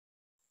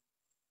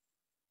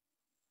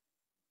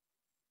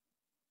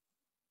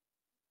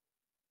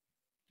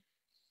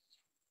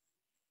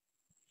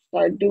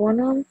Start doing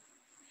them.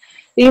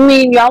 You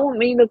mean y'all want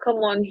me to come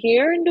on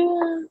here and do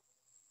them?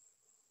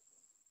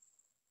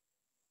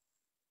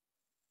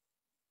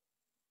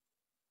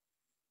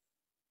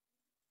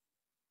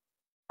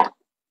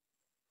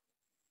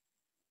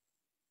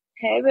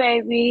 Hey,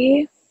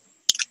 baby.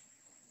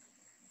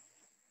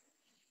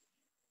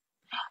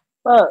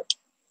 Look,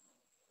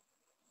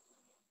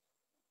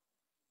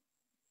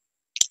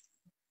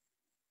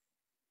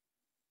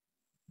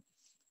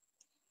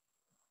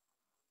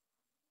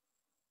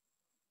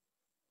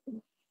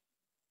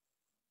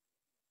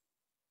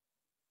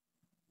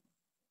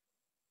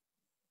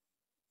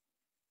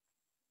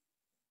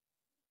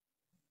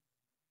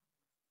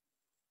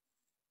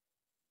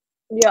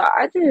 yeah,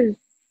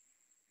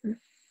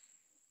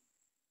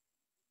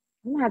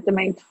 I'm gonna have to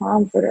make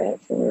time for that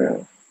for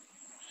real.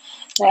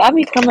 Like, I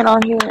be coming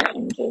on here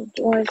and just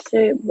doing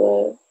shit,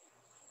 but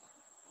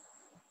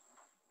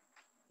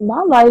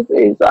my life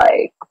is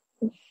like,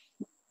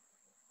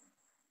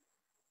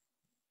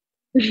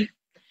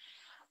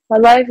 my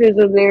life is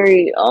a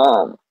very,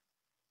 how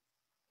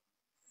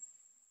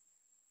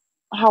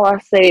I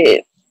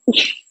say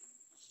it,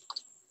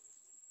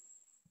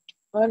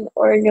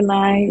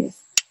 unorganized.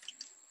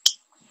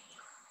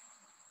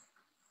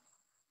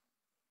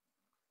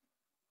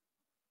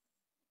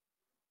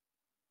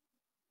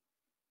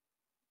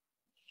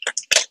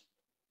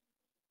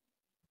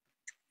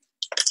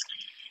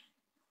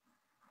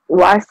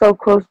 Why so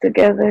close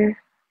together?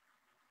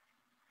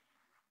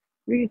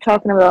 What are you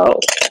talking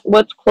about?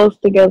 What's close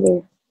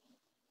together?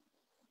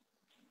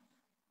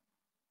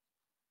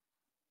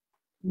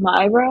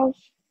 My eyebrows?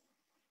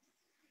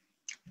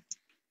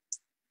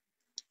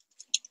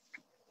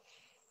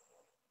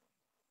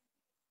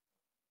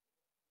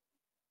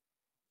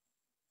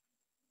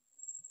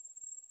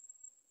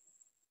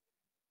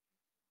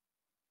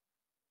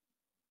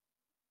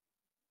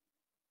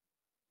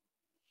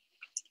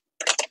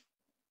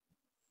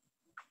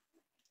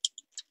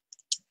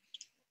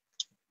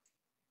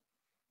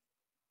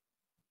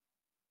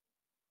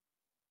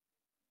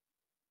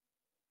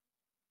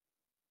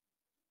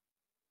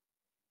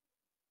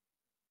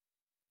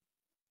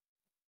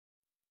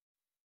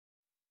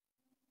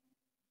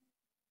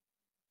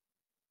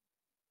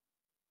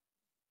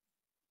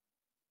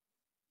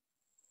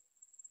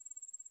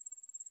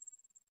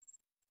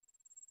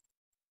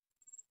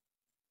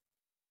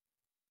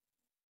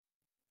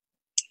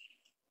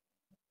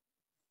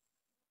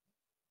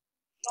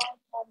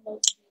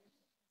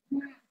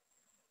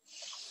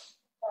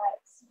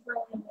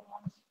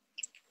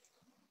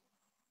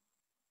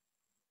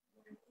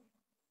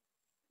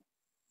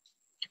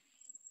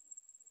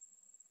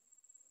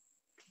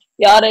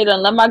 Y'all, they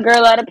done let my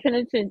girl out of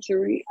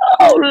penitentiary.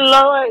 Oh,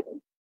 Lord.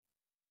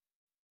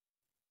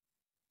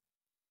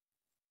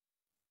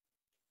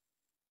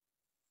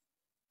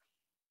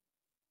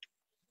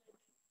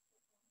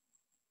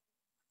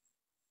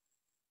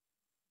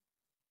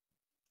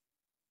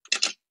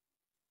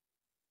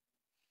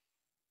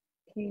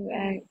 Can you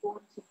act?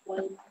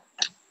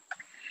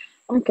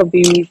 I'm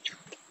confused.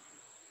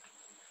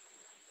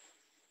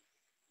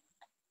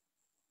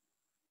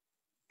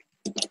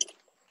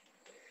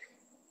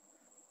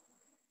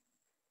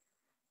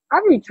 I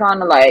be trying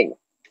to, like,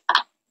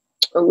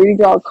 read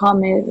y'all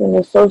comments and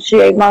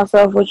associate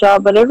myself with y'all,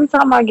 but every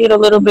time I get a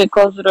little bit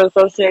closer to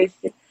associate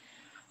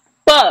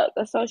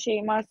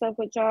myself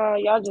with y'all,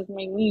 y'all just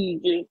make me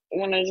just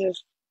wanna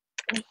just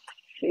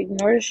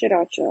ignore the shit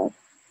out y'all.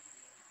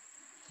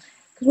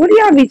 Cause what do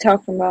y'all be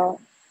talking about?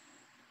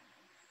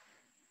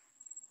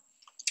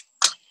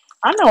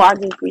 I know I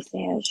just be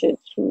saying shit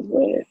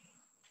too,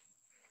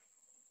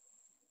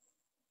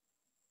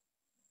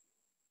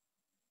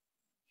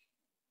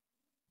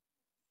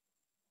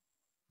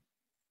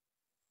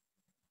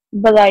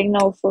 but like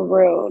no, for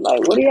real.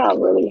 Like, what do y'all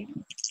really?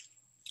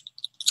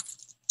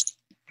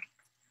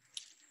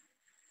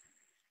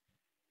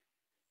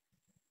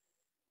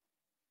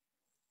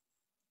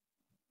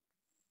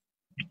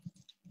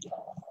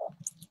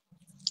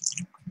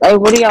 Like,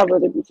 what do y'all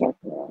really be talking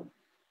about?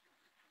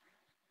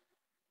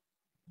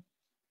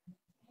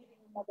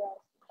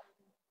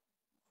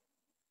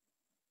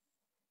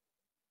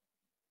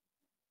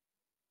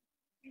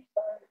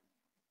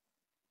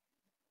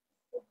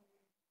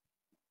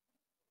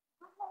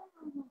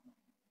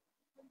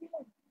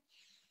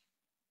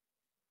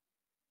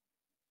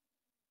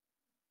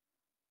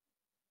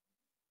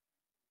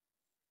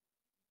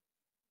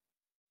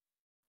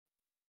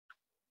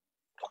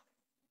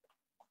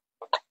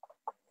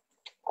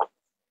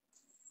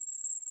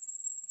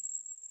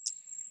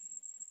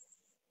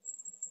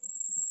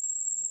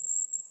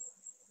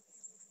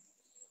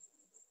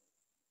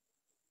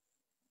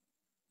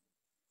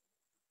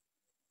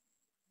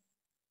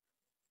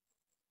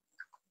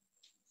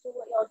 So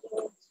what y'all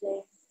doing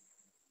today?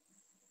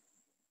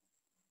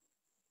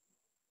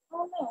 I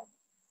don't know.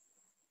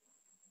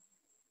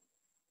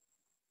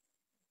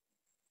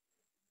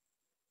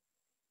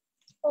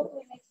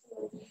 Hopefully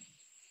next week.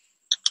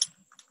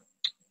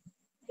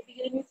 Maybe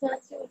get a new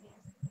tattoo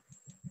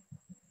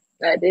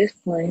again. At this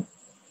point,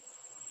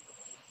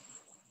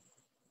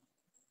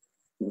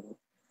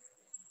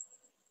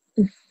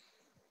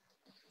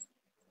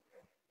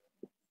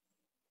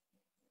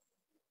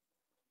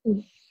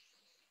 Did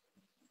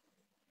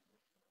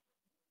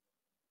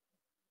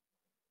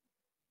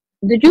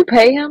you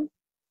pay him?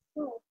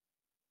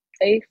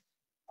 Ace?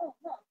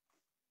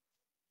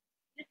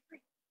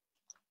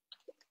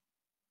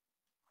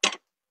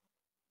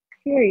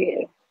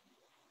 Period.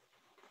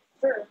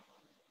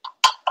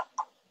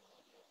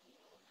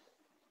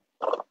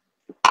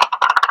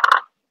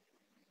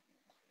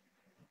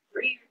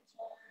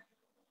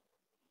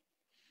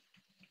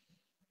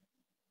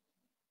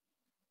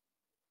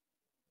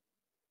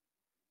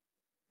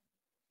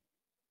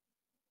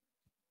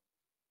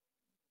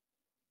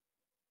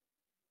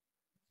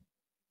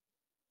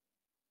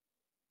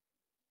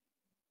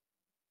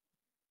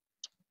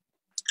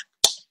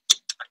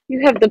 You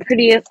have the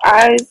prettiest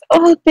eyes.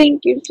 Oh,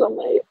 thank you so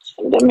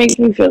much. That makes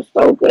me feel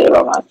so good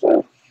about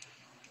myself.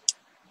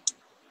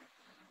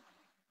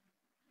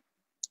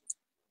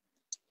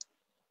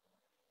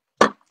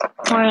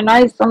 Pouring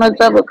ice on a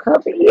double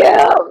cup.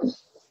 Yeah.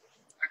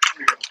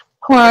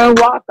 Pouring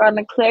walk on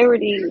the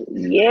clarity.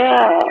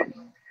 Yeah.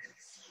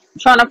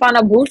 Trying to find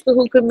a booster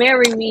who could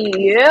marry me.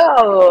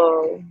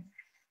 Yeah.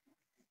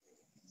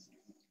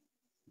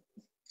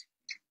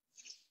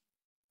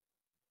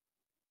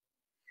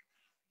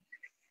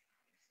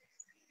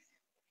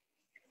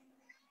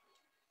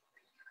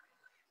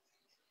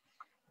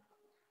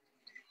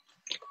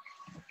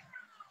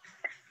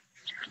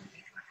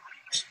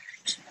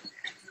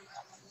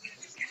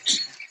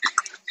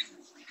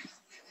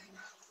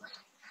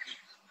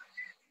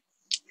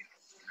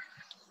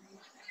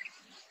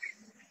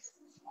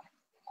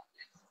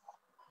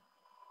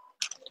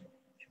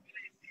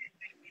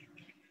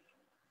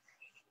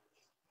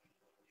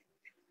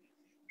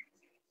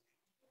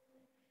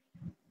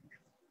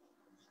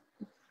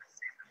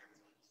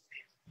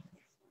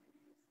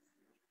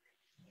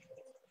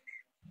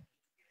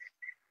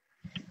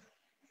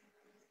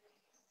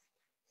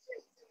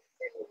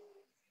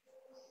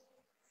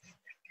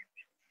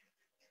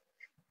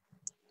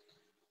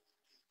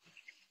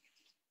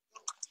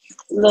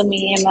 Look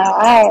me in my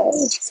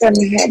eyes. Tell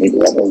me how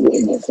you ever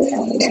witness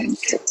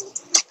it.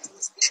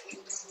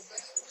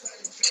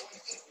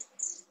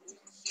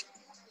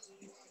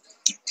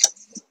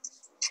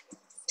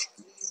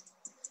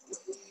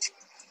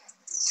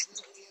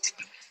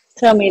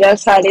 Tell me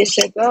that's how this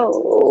shit go.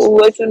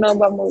 What you know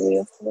about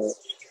movie?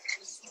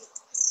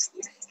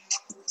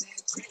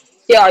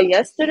 Yeah,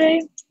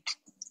 yesterday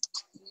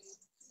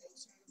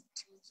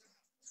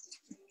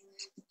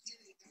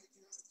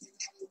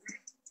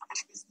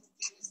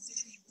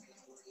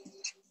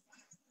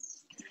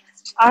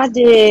I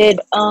did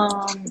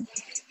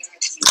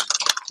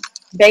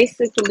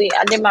basically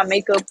I did my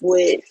makeup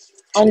with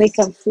only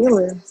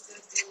concealer.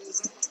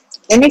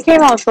 And it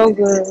came out so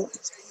good.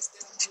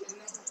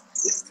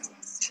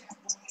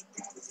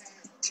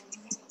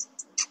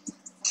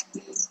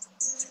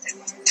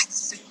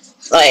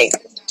 Like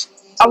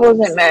I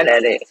wasn't mad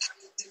at it.